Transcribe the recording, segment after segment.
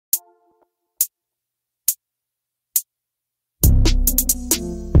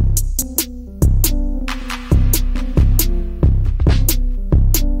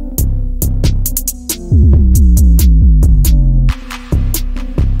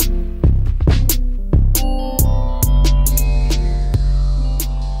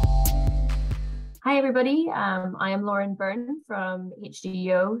everybody. I am Lauren Byrne from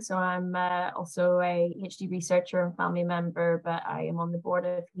HDYO. So I'm also a HD researcher and family member, but I am on the board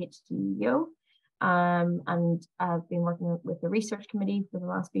of HDYO. And I've been working with the research committee for the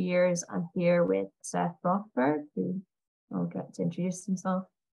last few years. I'm here with Seth Rotberg, who I'll get to introduce himself.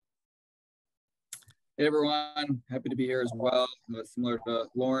 Hey everyone, happy to be here as well. Similar to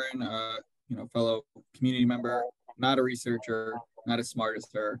Lauren, fellow community member, not a researcher, not as smart as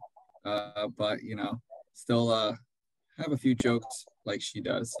her, but still have a few jokes like she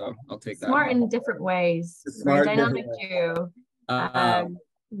does, so I'll take that. Smart in different ways. Very dynamic duo.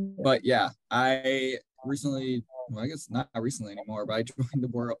 But yeah, I recently, well, I guess not recently anymore, but I joined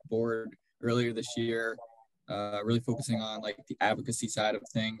the board earlier this year. Really focusing on like the advocacy side of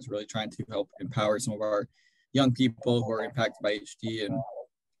things, really trying to help empower some of our young people who are impacted by HD, and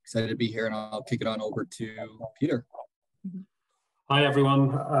excited to be here. And I'll kick it on over to Peter. Hi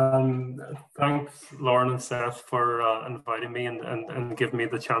everyone. Thanks Lauren and Seth for inviting me and giving me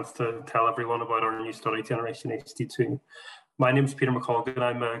the chance to tell everyone about our new study, Generation HD2. My name is Peter McColgan.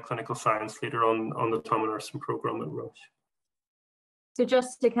 I'm a clinical science leader on the tominersen program at Roche. So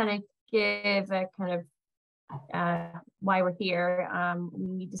just to kind of give a kind of why we're here,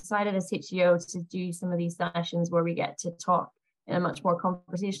 we decided as HDYO to do some of these sessions where we get to talk in a much more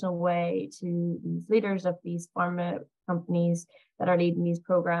conversational way to these leaders of these pharma companies that are leading these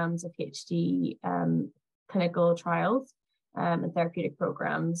programs of HD clinical trials and therapeutic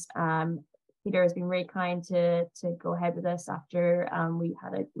programs. Peter has been very kind to go ahead with us after we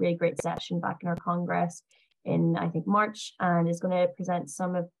had a really great session back in our Congress in, I think, March, and is going to present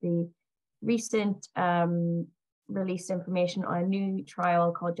some of the recent released information on a new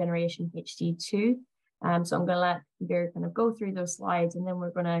trial called Generation HD2. So I'm going to let Peter kind of go through those slides, and then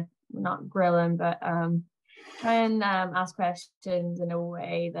we're not grill him, but try and ask questions in a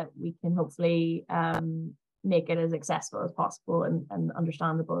way that we can hopefully make it as accessible as possible and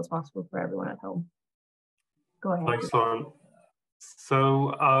understandable as possible for everyone at home. Go ahead. Thanks, Lauren.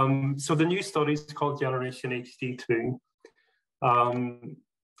 So the new study is called Generation HD2.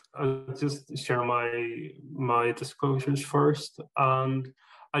 I'll just share my disclosures first, and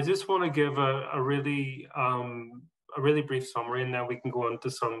I just want to give a really brief summary, and then we can go into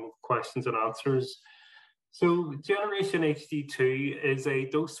some questions and answers. So Generation HD2 is a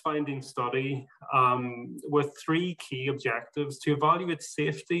dose-finding study with three key objectives: to evaluate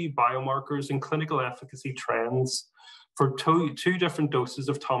safety, biomarkers, and clinical efficacy trends for two different doses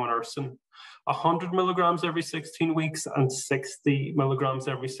of tominersen, 100 milligrams every 16 weeks and 60 milligrams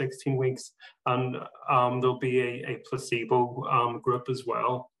every 16 weeks. And there'll be a placebo group as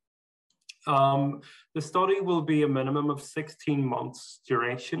well. The study will be a minimum of 16 months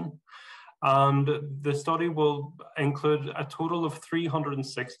duration. And the study will include a total of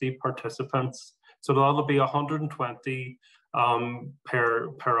 360 participants. So that'll be 120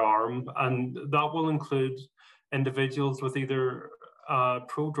 per arm. And that will include individuals with either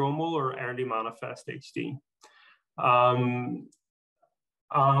prodromal or early manifest HD.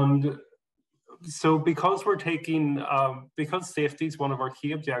 And so because we're taking, because safety is one of our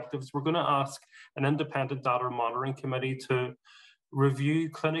key objectives, we're going to ask an independent data monitoring committee to review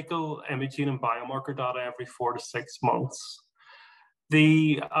clinical imaging and biomarker data every 4 to 6 months.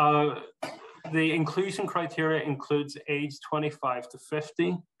 The inclusion criteria includes age 25 to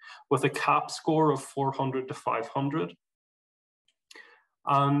 50 with a CAP score of 400 to 500.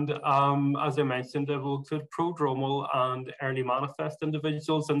 And as I mentioned, it will include prodromal and early manifest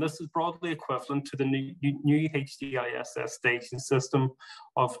individuals, and this is broadly equivalent to the new HDYO staging system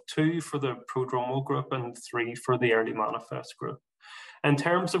of 2 for the prodromal group and 3 for the early manifest group. In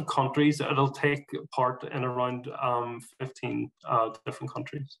terms of countries, it'll take part in around 15 different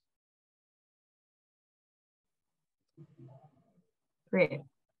countries. Great.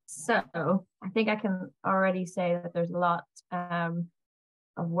 So I think I can already say that there's a lot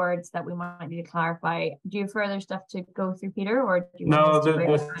of words that we might need to clarify. Do you have further stuff to go through, Peter, or do you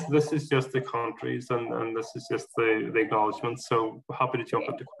this is just the countries and this is just the acknowledgements, so happy to jump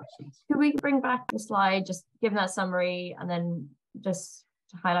into questions. Could we bring back the slide, just give that summary, and then just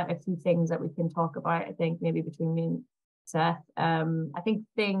to highlight a few things that we can talk about, I think maybe between me and Seth. I think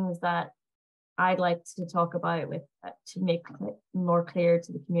things that I'd like to talk about with to make more clear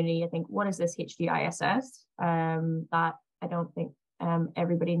to the community. I think, what is this HDYO? That I don't think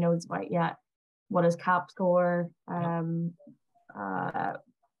everybody knows about yet. What is CAP score? What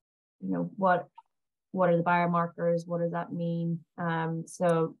are the biomarkers? What does that mean?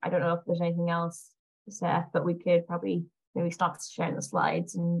 So I don't know if there's anything else, Seth, but we could probably maybe stop sharing the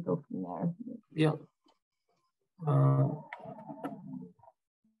slides and go from there. Yeah.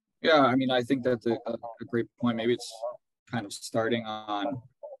 Yeah, I mean, I think that's a great point. Maybe it's kind of starting on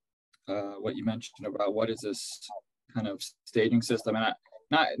what you mentioned about what is this kind of staging system, and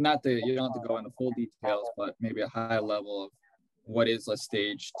not that you don't have to go into full details, but maybe a high level of what is a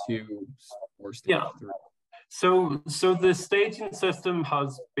stage 2 or stage 3. So the staging system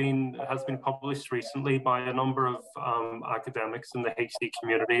has been published recently by a number of academics in the HD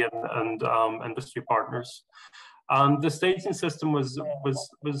community and industry partners. And the staging system was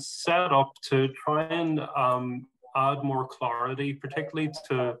set up to try and add more clarity, particularly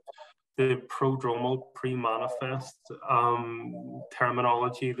to the prodromal pre-manifest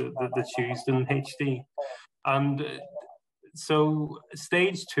terminology that's used in HD. And so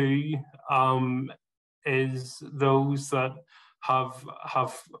stage 2 is those that have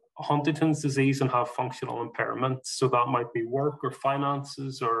Huntington's disease and have functional impairments. So that might be work or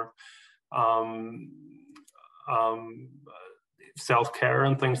finances or self-care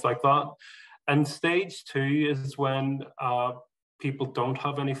and things like that. And stage 2 is when people don't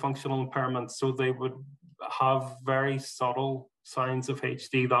have any functional impairments. So they would have very subtle signs of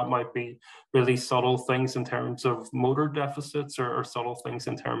HD that might be really subtle things in terms of motor deficits or subtle things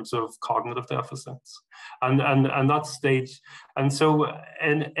in terms of cognitive deficits. And that stage, and so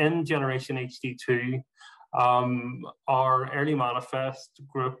in Generation HD2, our early manifest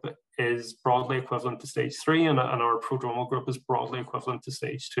group is broadly equivalent to stage 3, and our prodromal group is broadly equivalent to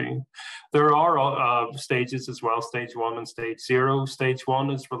stage 2. There are stages as well, stage 1 and stage 0. Stage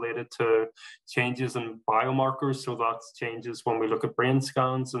 1 is related to changes in biomarkers, so that's changes when we look at brain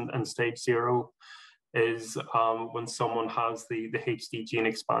scans, and stage 0 is when someone has the HD gene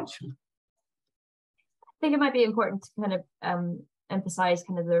expansion. I think it might be important to kind of emphasize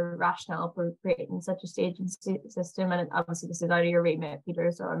kind of the rationale for creating such a staging system, and obviously this is out of your remit,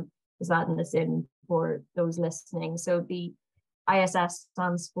 Peter, so I'm just adding this in for those listening. So the ISS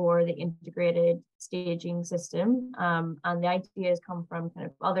stands for the Integrated Staging System, and the ideas come from kind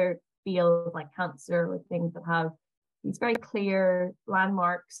of other fields like cancer, or things that have these very clear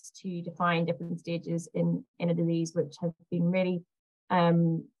landmarks to define different stages in a disease, which have been really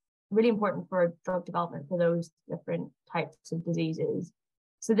really important for drug development for those different types of diseases.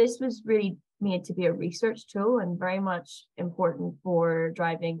 So this was really made to be a research tool and very much important for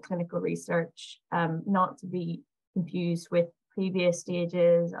driving clinical research, not to be confused with previous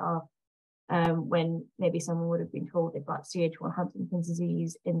stages of when maybe someone would have been told they've got stage 1 Huntington's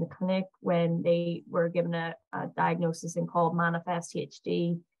disease in the clinic when they were given a diagnosis and called manifest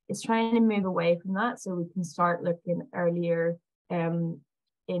HD. It's trying to move away from that so we can start looking earlier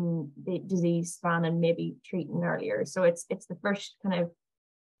in the disease span and maybe treating earlier. So it's the first kind of,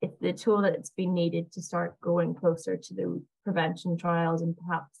 it's the tool that's been needed to start going closer to the prevention trials, and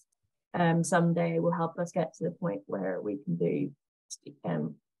perhaps someday will help us get to the point where we can do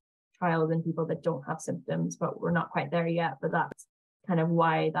trials in people that don't have symptoms, but we're not quite there yet. But that's kind of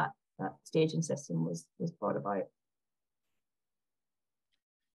why that staging system was brought about.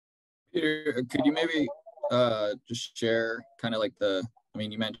 Peter, could you maybe just share kind of like I mean,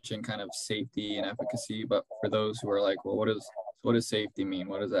 you mentioned kind of safety and efficacy, but for those who are like, well, what does safety mean?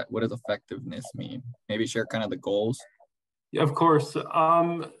 What does effectiveness mean? Maybe share kind of the goals. Yeah, of course.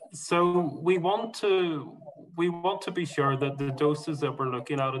 So we want to be sure that the doses that we're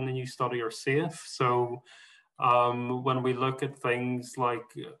looking at in the new study are safe. So when we look at things like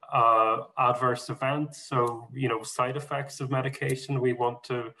adverse events, so side effects of medication, we want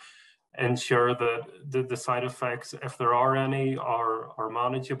to ensure that the side effects, if there are any, are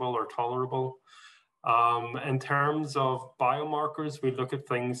manageable or tolerable. In terms of biomarkers, we look at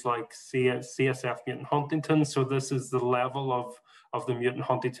things like CSF mutant huntingtin. So this is the level of the mutant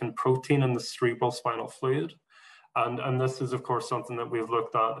huntingtin protein in the cerebral spinal fluid. And this is, of course, something that we've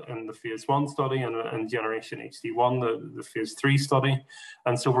looked at in the phase 1 study and Generation HD1, the phase 3 study.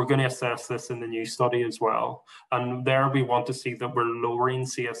 And so we're going to assess this in the new study as well. And there we want to see that we're lowering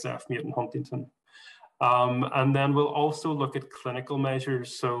CSF mutant huntingtin. And then we'll also look at clinical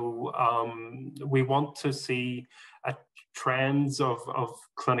measures. So we want to see trends of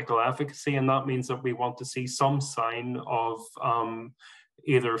clinical efficacy, and that means that we want to see some sign of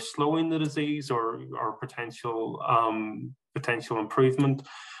either slowing the disease or potential improvement.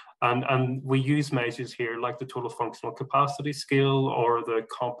 And we use measures here like the total functional capacity scale or the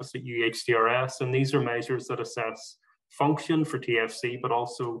composite UHDRS, and these are measures that assess function for TFC, but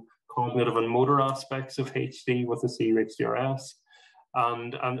also cognitive and motor aspects of HD with the CUHDRS.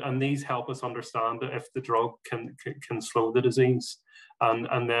 And these help us understand if the drug can slow the disease.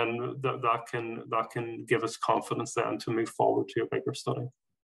 And then that can give us confidence then to move forward to a bigger study.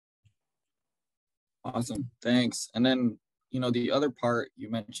 Awesome, thanks. And then the other part, you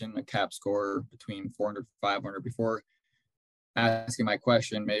mentioned a CAP score between 400 to 500. Before asking my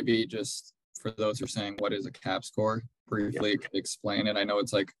question, maybe just for those who are saying, what is a CAP score? Briefly explain it. I know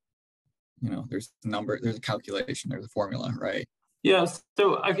it's like, there's a calculation, there's a formula, right? Yes,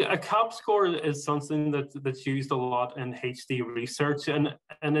 so a CAP score is something that's used a lot in HD research, and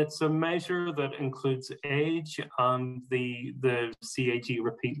it's a measure that includes age and the CAG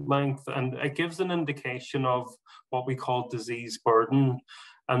repeat length, and it gives an indication of what we call disease burden,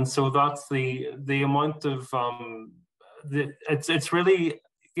 and so that's the amount of it's really,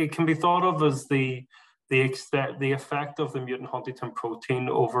 it can be thought of as the effect of the mutant huntingtin protein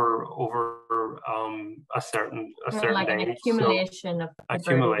over a certain like an age. accumulation of the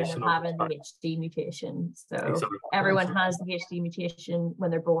accumulation burden of having the HD mutation. So exactly. Everyone has the HD mutation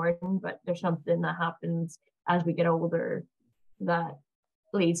when they're born, but there's something that happens as we get older that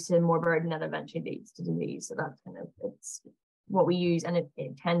leads to more burden that eventually leads to disease. So that's it's what we use, and it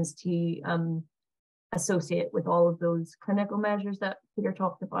tends to associate with all of those clinical measures that Peter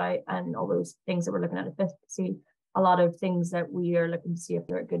talked about and all those things that we're looking at efficacy. A lot of things that we are looking to see if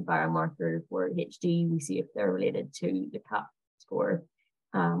they're a good biomarker for HD, we see if they're related to the CAP score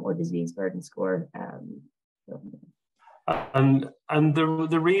or disease burden score. And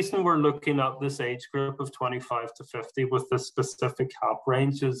the reason we're looking at this age group of 25 to 50 with this specific CAP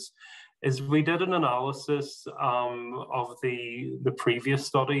range is we did an analysis of the previous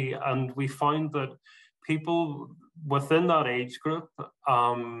study, and we found that people within that age group,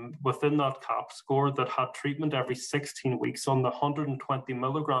 within that CAP score that had treatment every 16 weeks on the 120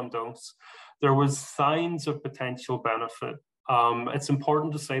 milligram dose, there was signs of potential benefit. It's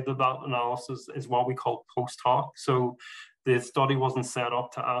important to say that that analysis is what we call post hoc. So the study wasn't set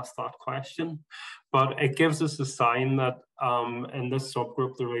up to ask that question, but it gives us a sign that in this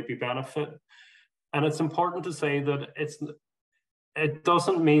subgroup there may be benefit. And it's important to say that it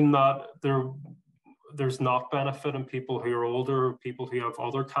doesn't mean that there's not benefit in people who are older, or people who have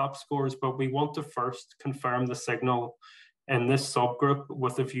other CAP scores, but we want to first confirm the signal in this subgroup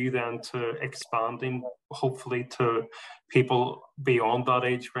with a view then to expanding, hopefully, to people beyond that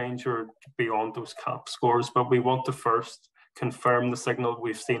age range or beyond those CAP scores. But we want to first confirm the signal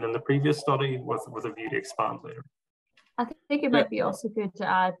we've seen in the previous study with a view to expand later. I think it might be also good to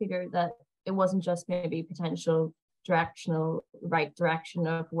add, Peter, that it wasn't just maybe potential right direction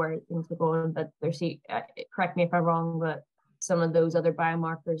of where things are going, but there's, correct me if I'm wrong, but some of those other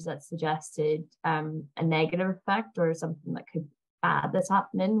biomarkers that suggested a negative effect or something that could bad that's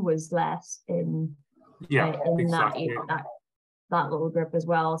happening was less in exactly. that little group as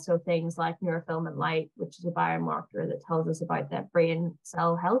well. So things like neurofilament light, which is a biomarker that tells us about that brain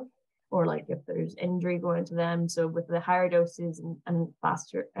cell health, or like if there's injury going to them. So with the higher doses and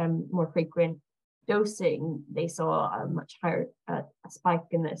faster and more frequent dosing, they saw a much higher spike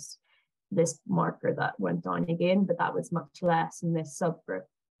in this marker that went down again, but that was much less in this subgroup,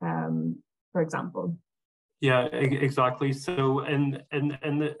 for example. Yeah, exactly. So in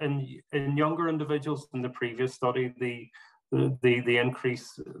younger individuals in the previous study, the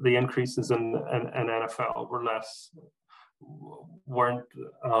increases in NFL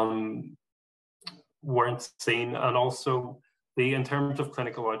weren't seen, and also in terms of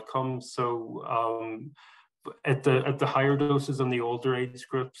clinical outcomes. So at the higher doses in the older age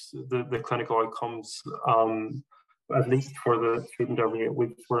groups, the clinical outcomes, at least for the treatment every 8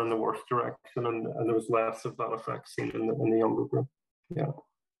 weeks, were in the worst direction, and there was less of that effect seen in the younger group.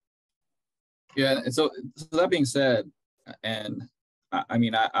 Yeah, and so that being said, and I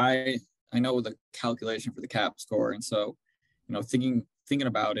mean, I know the calculation for the CAP score, and so thinking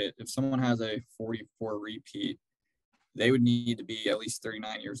about it, if someone has a 44 repeat, they would need to be at least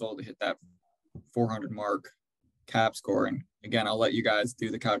 39 years old to hit that 400 mark CAP score. And again, I'll let you guys do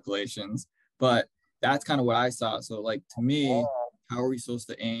the calculations, but that's kind of what I saw. So like, to me, how are we supposed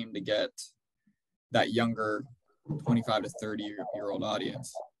to aim to get that younger 25 to 30-year-old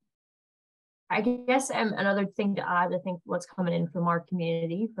audience? I guess another thing to add, I think what's coming in from our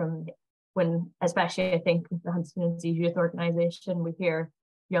community, from when, especially I think with the Huntington's Disease Youth Organization, we hear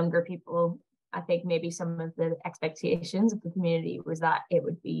younger people. I think maybe some of the expectations of the community was that it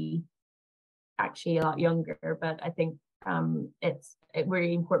would be actually a lot younger, but I think it's a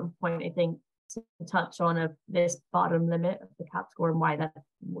really important point, I think, to touch on of this bottom limit of the CAP score and why the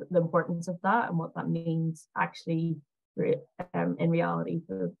importance of that and what that means actually in reality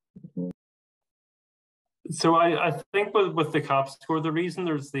for the community. So I think with the CAP score, the reason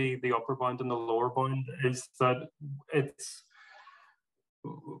there's the upper bound and the lower bound is that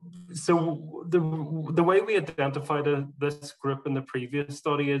So the way we identified this group in the previous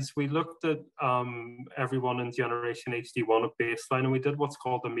study is we looked at everyone in generation HD1 at baseline, and we did what's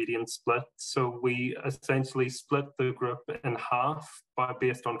called a median split. So we essentially split the group in half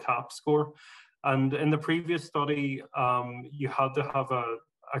based on CAP score. And in the previous study, you had to have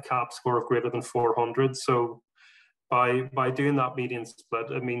a CAP score of greater than 400. So by doing that median split,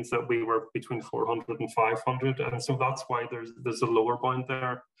 it means that we were between 400 and 500. And so that's why there's a lower bound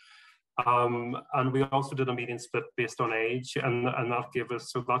there. And we also did a median split based on age, and that gave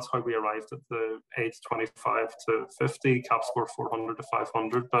us, so that's how we arrived at the age 25 to 50, CAP score 400 to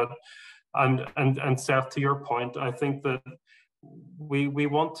 500. But, and Seth, to your point, I think that we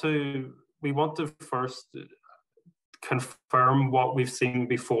want to first confirm what we've seen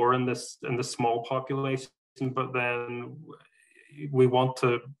before in the small population, but then we want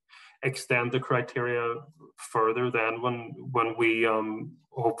to extend the criteria further then when we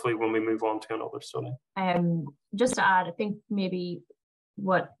hopefully when we move on to another study. Just to add, I think maybe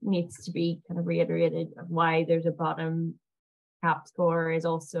what needs to be kind of reiterated of why there's a bottom CAP score is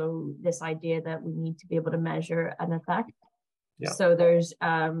also this idea that we need to be able to measure an effect. Yeah. So there's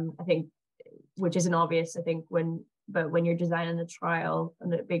I think, which isn't obvious, I think, when you're designing a trial,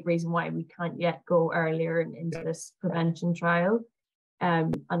 and a big reason why we can't yet go earlier into this prevention trial,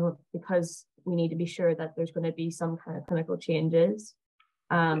 and because we need to be sure that there's going to be some kind of clinical changes,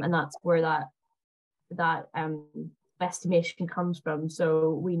 and that's where that estimation comes from.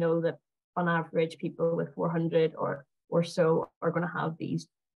 So we know that on average, people with 400 or so are going to have these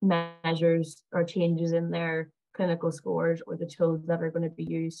measures or changes in their clinical scores or the tools that are going to be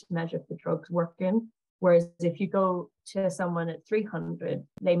used to measure if the drug's working. Whereas if you go to someone at 300,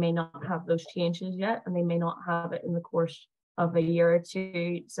 they may not have those changes yet, and they may not have it in the course of a year or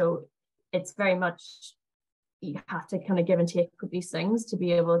two. So it's very much, you have to kind of give and take with these things to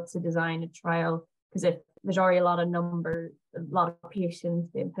be able to design a trial, because if there's already a lot of patients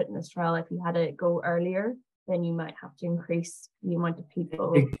being put in this trial, if you had to go earlier, then you might have to increase the amount of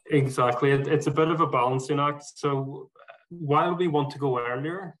people. Exactly. It's a bit of a balancing act. So while we want to go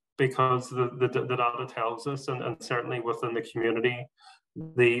earlier, because the data tells us, and certainly within the community,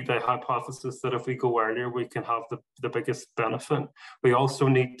 the hypothesis that if we go earlier, we can have the biggest benefit. We also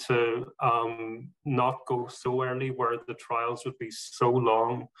need to not go so early where the trials would be so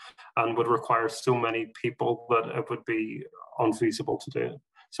long and would require so many people that it would be unfeasible to do.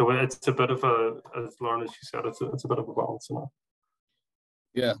 So it's a bit of a, as Lauren, as you said, it's a bit of a balance in that.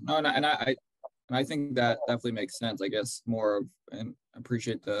 Yeah, no, and I think that definitely makes sense. I guess more of, and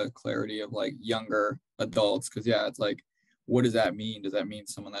appreciate the clarity of like younger adults, because yeah, it's like, what does that mean? Does that mean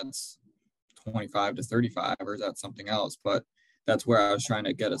someone that's 25 to 35, or is that something else? But that's where I was trying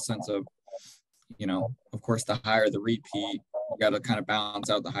to get a sense of, you know, of course, the higher the repeat, you got to kind of balance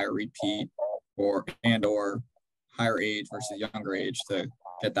out the higher repeat or higher age versus younger age to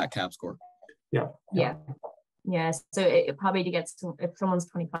get that CAP score. Yeah. So it probably, to get if someone's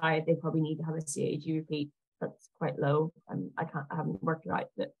 25, they probably need to have a CAG repeat that's quite low. I haven't worked it out,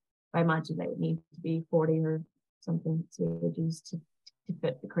 but I imagine they would need to be 40 or something CAGs to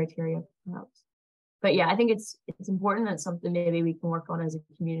fit the criteria, perhaps. But yeah, I think it's important, and it's something maybe we can work on as a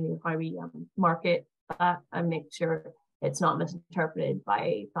community of how we market that and make sure it's not misinterpreted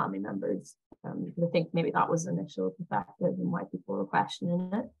by family members. Because I think maybe that was the initial perspective and why people were questioning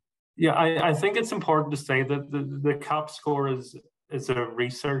it. Yeah, I think it's important to say that the CAP score is a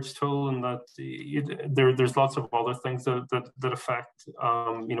research tool, and that there's lots of other things that affect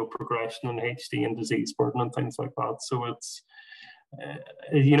progression and HD and disease burden and things like that. So it's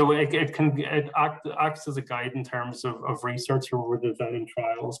it acts as a guide in terms of research or we're designing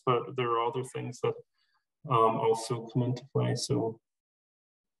trials, but there are other things that also come into play. So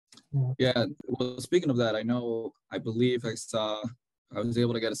yeah, well, speaking of that, I believe I was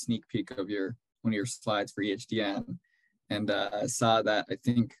able to get a sneak peek of one of your slides for EHDN, and saw that I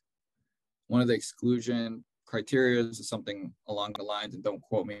think one of the exclusion criteria is something along the lines, and don't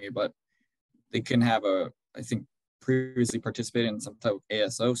quote me, but they can have I think previously participated in some type of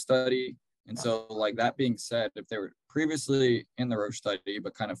ASO study. And so, like, that being said, if they were previously in the Roche study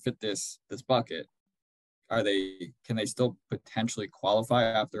but kind of fit this bucket, can they still potentially qualify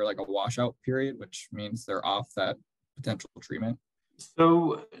after like a washout period, which means they're off that potential treatment?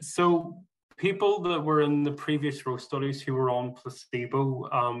 So people that were in the previous Roche studies who were on placebo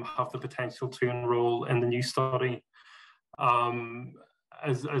have the potential to enroll in the new study,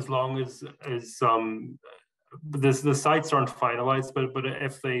 as long as the sites aren't finalized, but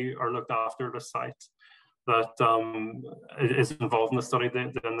if they are looked after at a site that is involved in the study,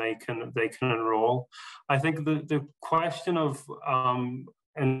 then they can enroll. I think the question of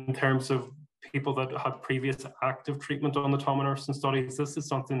in terms of people that had previous active treatment on the tominersen studies, this is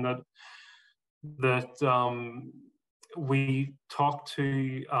something that we talked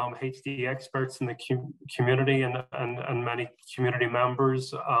to HD experts in the community and many community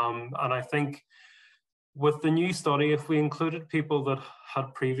members. And I think with the new study, if we included people that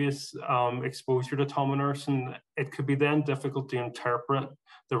had previous exposure to tominersen, it could be then difficult to interpret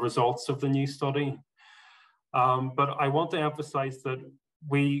the results of the new study. But I want to emphasize that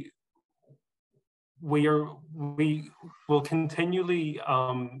we will continually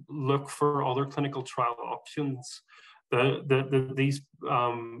look for other clinical trial options that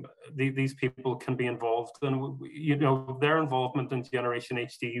these people can be involved in. You know, their involvement in Generation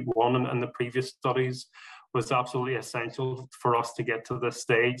HD1 and the previous studies was absolutely essential for us to get to this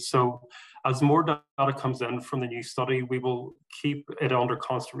stage. So as more data comes in from the new study, we will keep it under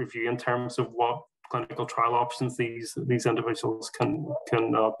constant review in terms of what clinical trial options these individuals can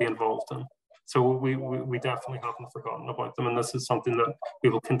be involved in. So we definitely haven't forgotten about them, and this is something that we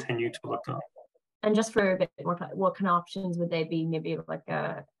will continue to look at. And just for a bit more, what kind of options would they be? Maybe like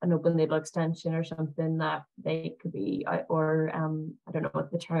an open label extension or something that they could be, or I don't know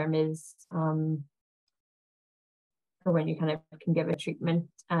what the term is, for when you kind of can give a treatment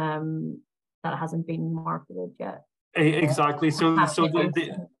that hasn't been marketed yet. Exactly. So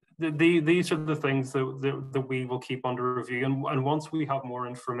these are the things that we will keep under review, and once we have more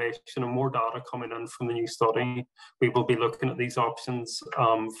information and more data coming in from the new study, we will be looking at these options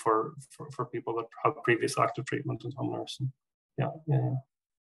for people that have previous active treatment in tominersen.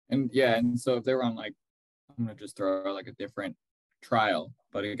 And so if they were on, like, I'm gonna just throw out like a different trial,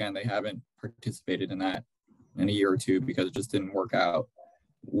 but again, they haven't participated in that in a year or two because it just didn't work out.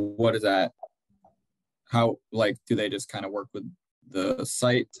 What is that? How, like, do they just kind of work with the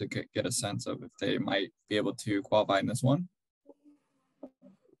site to get a sense of if they might be able to qualify in this one?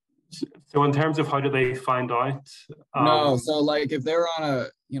 So in terms of how do they find out? No, so like if they're on a,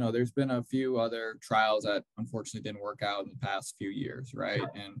 there's been a few other trials that unfortunately didn't work out in the past few years, right?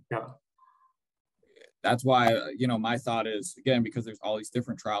 And that's why, my thought is, again, because there's all these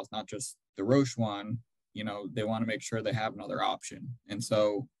different trials, not just the Roche one, they want to make sure they have another option. And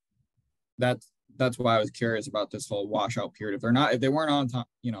so that's why I was curious about this whole washout period. If they weren't on top,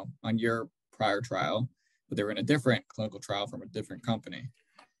 on your prior trial, but they were in a different clinical trial from a different company.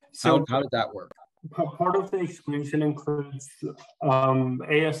 So how did that work? Part of the exclusion includes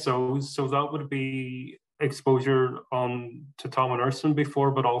ASOs, so that would be exposure to tominersen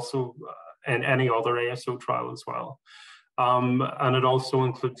before, but also in any other ASO trial as well. And it also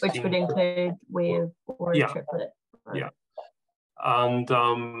includes, which would include wave or triplet. Yeah, and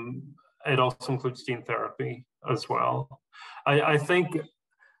it also includes gene therapy as well. I think,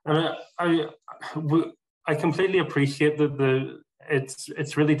 and I completely appreciate that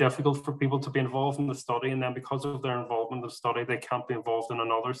it's really difficult for people to be involved in the study, and then because of their involvement in the study, they can't be involved in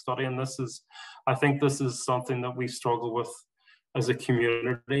another study. And I think this is something that we struggle with as a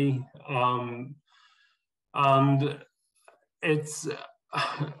community. And I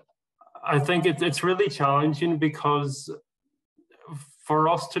think it's really challenging because for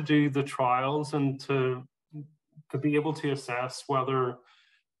us to do the trials and to be able to assess whether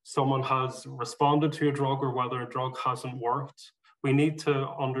someone has responded to a drug or whether a drug hasn't worked, we need to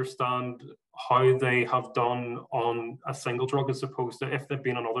understand how they have done on a single drug as opposed to if they've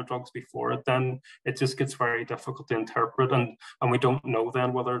been on other drugs before it. Then it just gets very difficult to interpret, and we don't know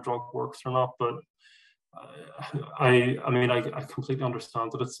then whether a drug works or not. But I mean, I completely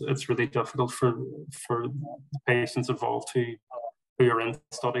understand that it's really difficult for the patients involved who are in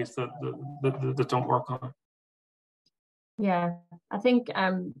studies that don't work on it. Yeah, I think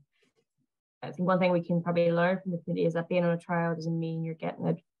one thing we can probably learn from the community is that being on a trial doesn't mean you're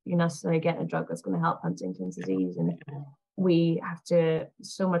necessarily getting a drug that's going to help Huntington's disease. And we have to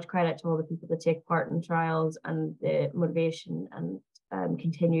so much credit to all the people that take part in trials, and the motivation and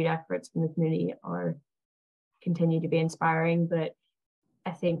continued efforts from the community continue to be inspiring. But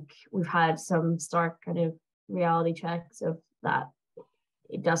I think we've had some stark kind of reality checks of that.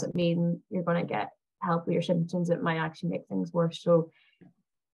 It doesn't mean you're going to get help with your symptoms. It might actually make things worse. So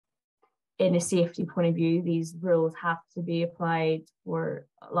in a safety point of view, these rules have to be applied for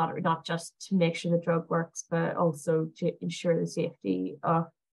a lot of, not just to make sure the drug works, but also to ensure the safety of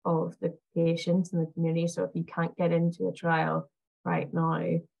the patients and the community. So if you can't get into a trial right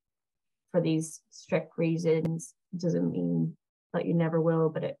now for these strict reasons, it doesn't mean that you never will,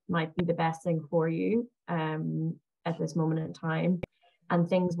 but it might be the best thing for you at this moment in time. And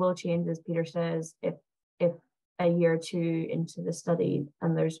things will change, as Peter says, if a year or two into the study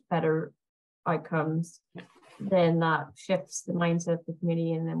and there's better outcomes, then that shifts the mindset of the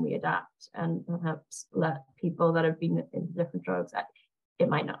community, and then we adapt and perhaps let people that have been in different drugs, it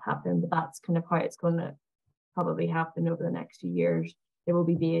might not happen, but that's kind of how it's going to probably happen over the next few years. It will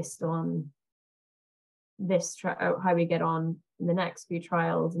be based on this how we get on in the next few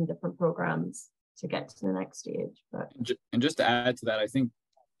trials and different programs to get to the next stage. But and just to add to that, I think,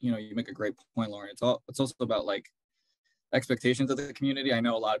 you know, you make a great point, Lauren. It's also about like expectations of the community. I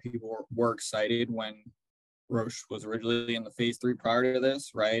know a lot of people were excited when Roche was originally in the phase 3 prior to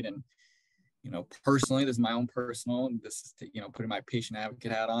this, right? And, you know, personally, this is my own personal, and this is, you know, putting my patient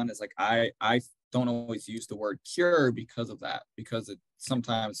advocate hat on, is like, I don't always use the word cure because of that, because it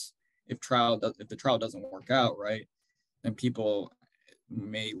sometimes, if the trial doesn't work out, right, then people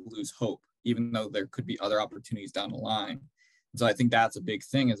may lose hope, even though there could be other opportunities down the line. And so I think that's a big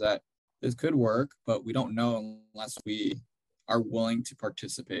thing, is that this could work, but we don't know unless we are willing to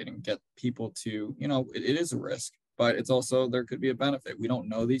participate and get people to, you know, it is a risk, but it's also, there could be a benefit. We don't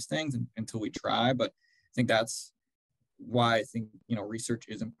know these things until we try, but I think that's why I think, you know, research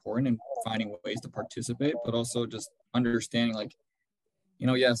is important, and finding ways to participate, but also just understanding, like, you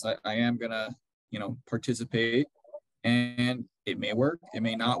know, yes, I am gonna, you know, participate, and it may work, it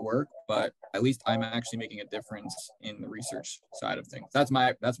may not work, but at least I'm actually making a difference in the research side of things. That's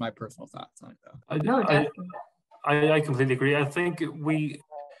my personal thoughts on it, though. I completely agree. I think we,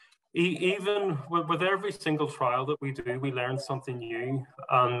 even with every single trial that we do, we learn something new,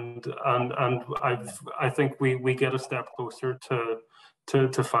 and I think we get a step closer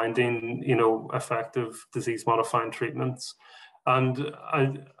to finding, you know, effective disease modifying treatments. And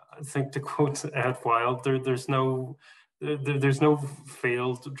I think, to quote Ed Wild, there's no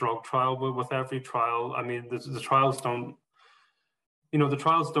failed drug trial, but with every trial, I mean, the trials don't, you know, the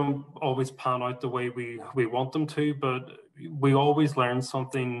trials don't always pan out the way we want them to, but we always learn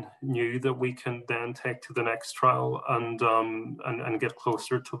something new that we can then take to the next trial and get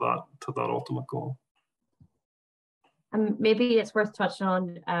closer to that ultimate goal. And maybe it's worth touching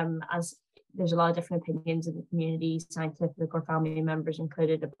on, as there's a lot of different opinions in the community, scientific or family members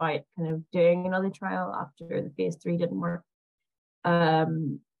included, about kind of doing another trial after the phase 3 didn't work. I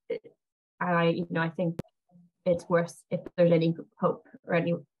think it's worth, if there's any hope or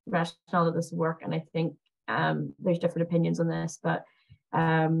any rationale that this will work. And I think there's different opinions on this, but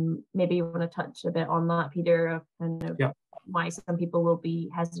maybe you want to touch a bit on that, Peter, of kind of why some people will be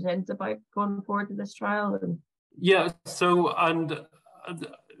hesitant about going forward with this trial. Yeah, so, and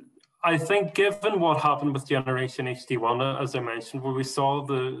I think, given what happened with Generation HD1, as I mentioned, where we saw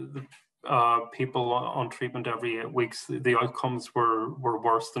the people on treatment every 8 weeks, the outcomes were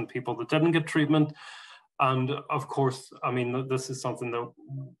worse than people that didn't get treatment. And of course, I mean, this is something that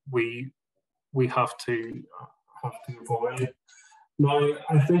we have to avoid. Now,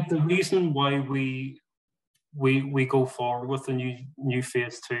 I think the reason why we go forward with the new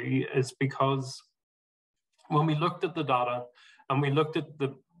phase 2 is because when we looked at the data and we looked at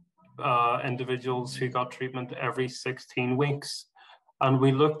the individuals who got treatment every 16 weeks, and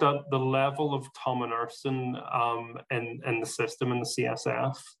we looked at the level of tominersen in the system, in the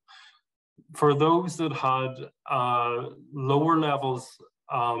CSF, for those that had lower levels,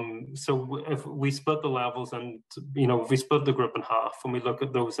 so if we split the levels, and, you know, if we split the group in half, and we look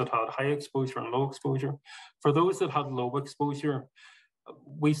at those that had high exposure and low exposure, for those that had low exposure,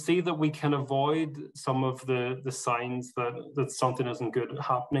 we see that we can avoid some of the signs that something isn't good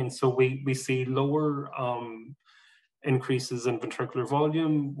happening. So we see lower increases in ventricular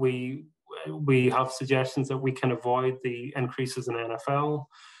volume. We have suggestions that we can avoid the increases in NFL.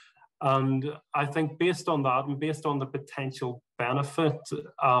 And I think, based on that, and based on the potential benefit,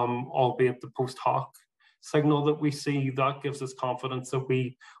 albeit the post hoc signal that we see, that gives us confidence that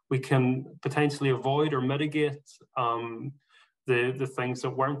we can potentially avoid or mitigate the things that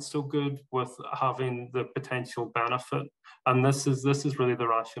weren't so good with having the potential benefit. And this is really the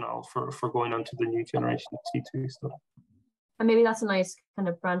rationale for going into the new generation C2 study. And maybe that's a nice kind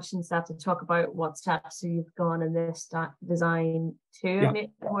of branch and stuff to talk about what steps you've gone in this design to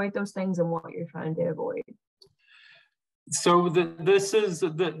avoid those things, and what you're trying to avoid. So this is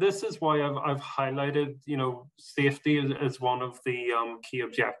why I've highlighted, you know, safety as one of the key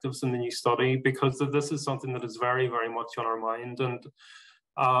objectives in the new study, because this is something that is very, very much on our mind. And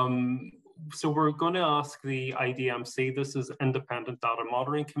so we're going to ask the IDMC, this is Independent Data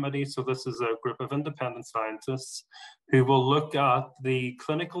Monitoring Committee, so this is a group of independent scientists who will look at the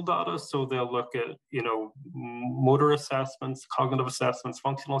clinical data. So they'll look at, you know, motor assessments, cognitive assessments,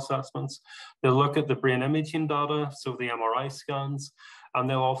 functional assessments. They'll look at the brain imaging data, so the MRI scans, and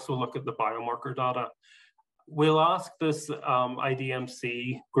they'll also look at the biomarker data. we'll ask this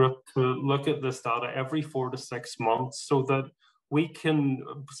IDMC group to look at this data every 4 to 6 months so that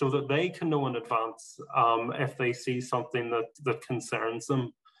they can know in advance if they see something that concerns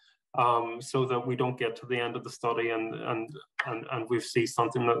them, so that we don't get to the end of the study and we see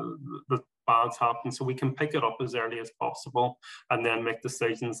something that bad's happened, so we can pick it up as early as possible and then make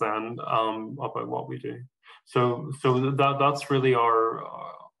decisions then about what we do. So that's really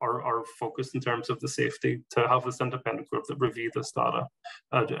our focus in terms of the safety, to have this independent group that review this data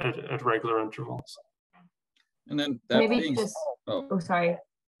at regular intervals. And then that maybe just, sorry.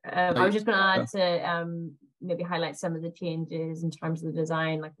 I was just going to add to maybe highlight some of the changes in terms of the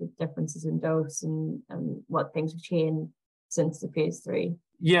design, like the differences in dose and what things have changed since the phase 3.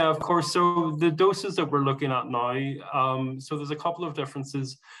 Yeah, of course. So the doses that we're looking at now, so there's a couple of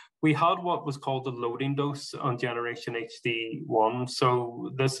differences. We had what was called the loading dose on Generation HD1.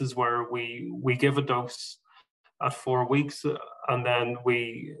 So this is where we give a dose at 4 weeks, and then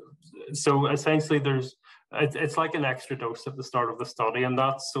so essentially it's like an extra dose at the start of the study, and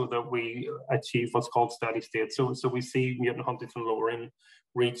that's so that we achieve what's called steady state. So we see mutant huntingtin lowering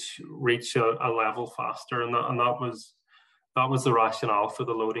reach a level faster, and that was the rationale for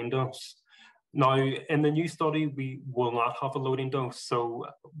the loading dose. Now, in the new study, we will not have a loading dose, so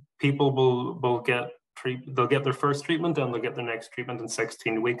people will get they'll get their first treatment, and they'll get their next treatment in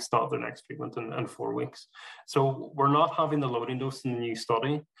 16 weeks, not their next treatment in 4 weeks. So we're not having the loading dose in the new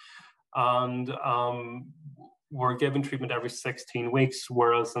study, and we're given treatment every 16 weeks,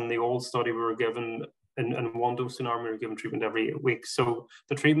 whereas in the old study we were given in one dosing arm, we were given treatment every 8 weeks. So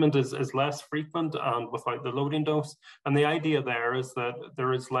the treatment is less frequent and without the loading dose. And the idea there is that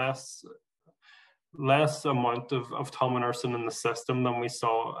there is less amount of tominersen in the system than we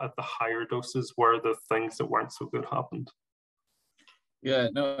saw at the higher doses, where the things that weren't so good happened. Yeah,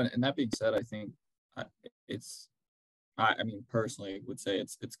 no, and that being said, I think I mean, personally would say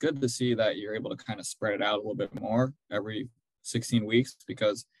it's good to see that you're able to kind of spread it out a little bit more every 16 weeks,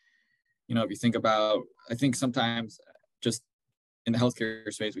 because, you know, if you think about, I think sometimes just in the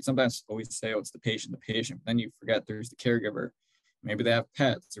healthcare space, we sometimes always say, oh, it's the patient, but then you forget there's the caregiver. Maybe they have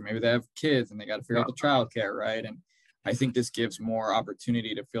pets, or maybe they have kids and they got to figure out the childcare, right? And I think this gives more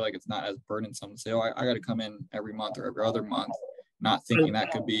opportunity to feel like it's not as burdensome to say, oh, I got to come in every month or every other month, not thinking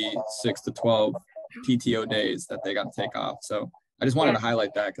that could be 6 to 12 PTO days that they got to take off. So I just wanted to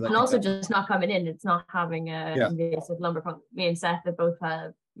highlight that. And also just not coming in, it's not having a invasive lumbar puncture. Me and Seth have both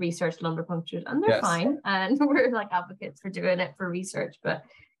have researched lumbar punctures, and they're fine. And we're like advocates for doing it for research. But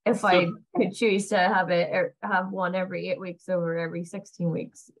if I could choose to have one every 8 weeks over every 16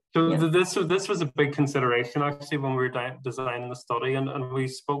 weeks. So this was a big consideration actually when we were designing the study, and we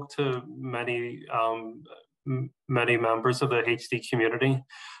spoke to many members of the HD community.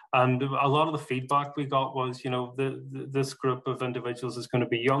 And a lot of the feedback we got was, you know, this group of individuals is going to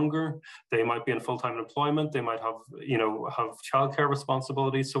be younger. They might be in full-time employment. They might have childcare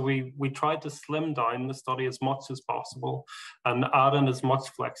responsibilities. So we tried to slim down the study as much as possible and add in as much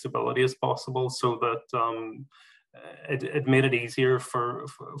flexibility as possible, so that it made it easier for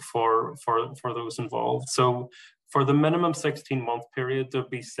those involved. So for the minimum 16-month period, there'll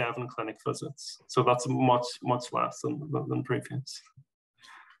be 7 clinic visits. So that's much less than previous.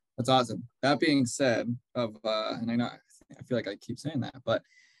 That's awesome. That being said, and I know I feel like I keep saying that, but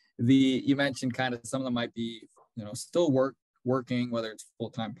you mentioned kind of some of them might be, you know, still working, whether it's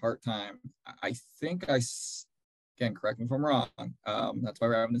full-time, part-time. I think again, correct me if I'm wrong. That's why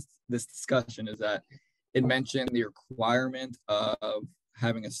we're having this discussion, is that it mentioned the requirement of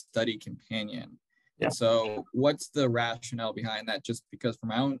having a study companion. Yeah. And so what's the rationale behind that? Just because for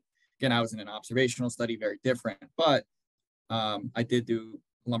my own, again, I was in an observational study, very different, but I did do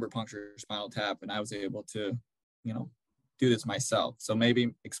lumbar puncture, spinal tap, and I was able to, you know, do this myself. So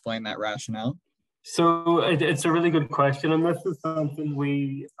maybe explain that rationale. So it's a really good question, and this is something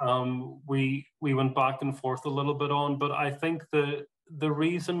we went back and forth a little bit on. But I think the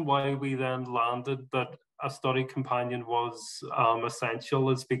reason why we then landed that a study companion was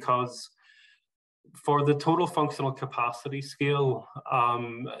essential is because for the total functional capacity scale,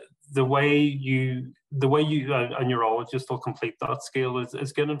 the way a neurologist will complete that scale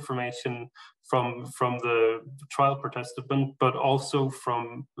is get information from the trial participant, but also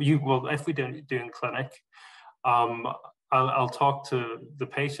from you. Well, if we do in clinic, I'll talk to the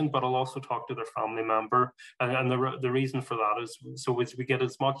patient, but I'll also talk to their family member. And the reason for that is so we get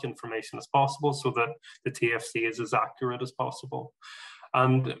as much information as possible, so that the TFC is as accurate as possible.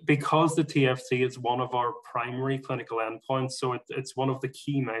 And because the TFC is one of our primary clinical endpoints, so it's one of the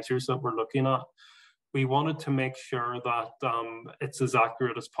key measures that we're looking at, we wanted to make sure that it's as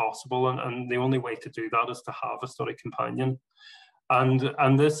accurate as possible, and the only way to do that is to have a study companion.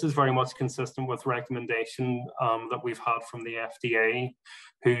 And this is very much consistent with recommendation that we've had from the FDA,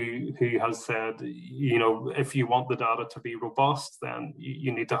 who has said, you know, if you want the data to be robust, then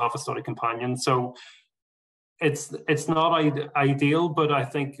you need to have a study companion. So it's not ideal, but I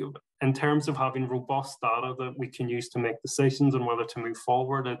think in terms of having robust data that we can use to make decisions on whether to move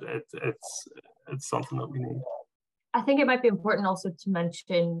forward, it's something that we need. I think it might be important also to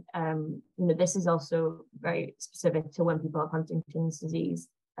mention, you know, this is also very specific to when people have Huntington's disease,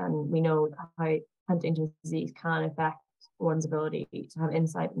 and we know how Huntington's disease can affect one's ability to have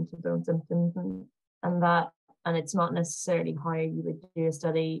insight into their own symptoms and it's not necessarily how you would do a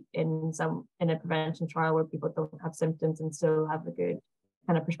study in a prevention trial where people don't have symptoms and still have a good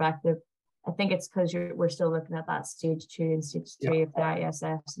kind of perspective. I think it's because we're still looking at that stage 2 and stage 3 of the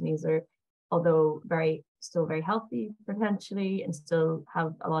ISFs, and these are, although still very healthy potentially and still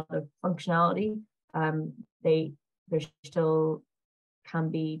have a lot of functionality, there still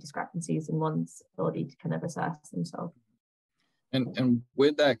can be discrepancies in one's ability to kind of assess themselves. And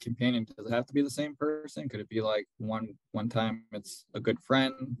with that companion, does it have to be the same person? Could it be like one time it's a good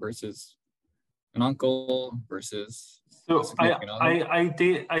friend versus an uncle versus? So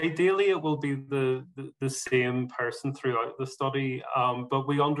ideally it will be the same person throughout the study, but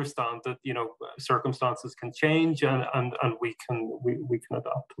we understand that, you know, circumstances can change and we can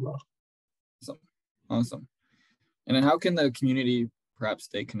adapt to that. Awesome. And then how can the community perhaps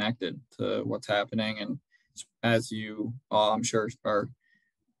stay connected to what's happening? And as you all, I'm sure, are,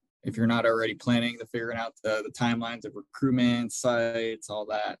 if you're not already planning to figuring out the timelines of recruitment, sites, all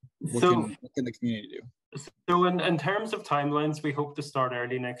that, what can the community do? So in terms of timelines, we hope to start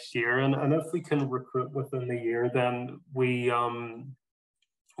early next year, and if we can recruit within the year, then we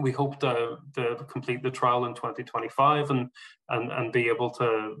hope to complete the trial in 2025 and be able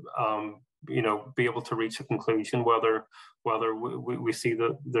to be able to reach a conclusion whether we see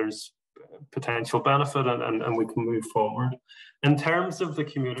that there's potential benefit and we can move forward. In terms of the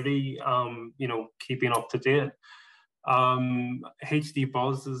community, keeping up to date, HD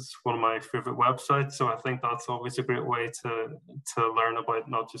Buzz is one of my favorite websites, so I think that's always a great way to learn about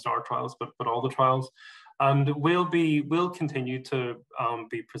not just our trials but all the trials. And we'll continue to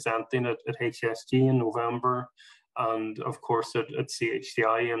be presenting at HSG in November, and of course at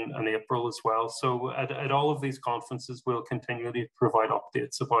CHDI in April as well. So at all of these conferences, we'll continually provide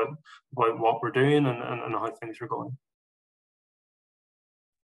updates about what we're doing and how things are going.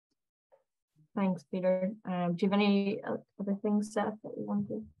 Thanks, Peter. Do you have any other things, Seth, that you want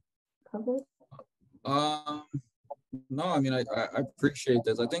to cover? No, I mean, I appreciate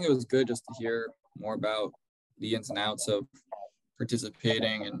this. I think it was good just to hear more about the ins and outs of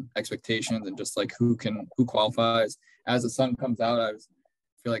participating and expectations and just like who qualifies. As the sun comes out, I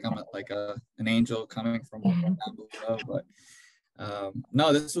feel like I'm an angel coming from down below. But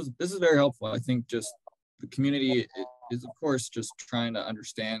no, this is very helpful. I think just the community is of course just trying to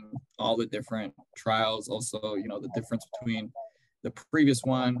understand all the different trials, also the difference between the previous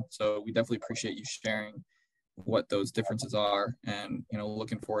one. So we definitely appreciate you sharing what those differences are, and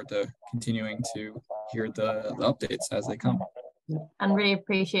looking forward to continuing to hear the updates as they come. And really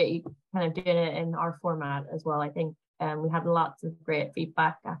appreciate you kind of doing it in our format as well. I think we had lots of great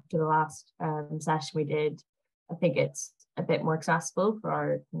feedback after the last session we did. I think it's a bit more accessible for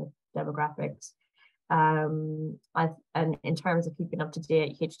our demographics. And in terms of keeping up to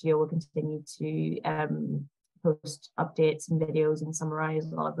date, HDYO will continue to post updates and videos and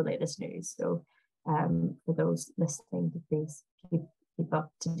summarize all of the latest news. So for those listening, to please keep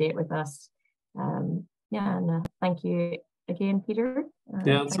up to date with us. And thank you again, Peter.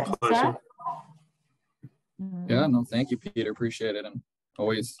 Yeah, it's a pleasure. Yeah, no, thank you, Peter. Appreciate it, and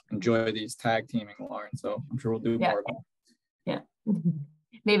always enjoy these tag teaming, Lauren. So I'm sure we'll do more of them. Yeah,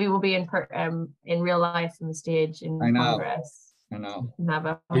 maybe we'll be in real life on the stage in Congress. I know. Have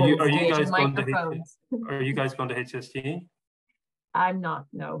a are you guys going to HSG? I'm not,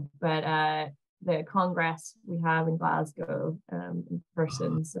 no, but the Congress we have in Glasgow in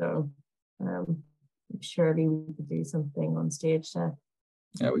person. So surely we could do something on stage, Seth.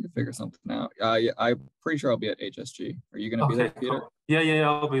 Yeah, we could figure something out. Yeah, I'm pretty sure I'll be at HSG. Are you going to be there, Peter? Cool. Yeah,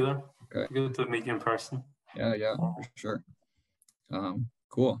 I'll be there. Okay. Good to meet you in person. Yeah, for sure.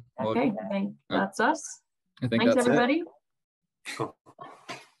 Cool. Okay, I think that's us. I think Thanks, that's everybody. It. Cool.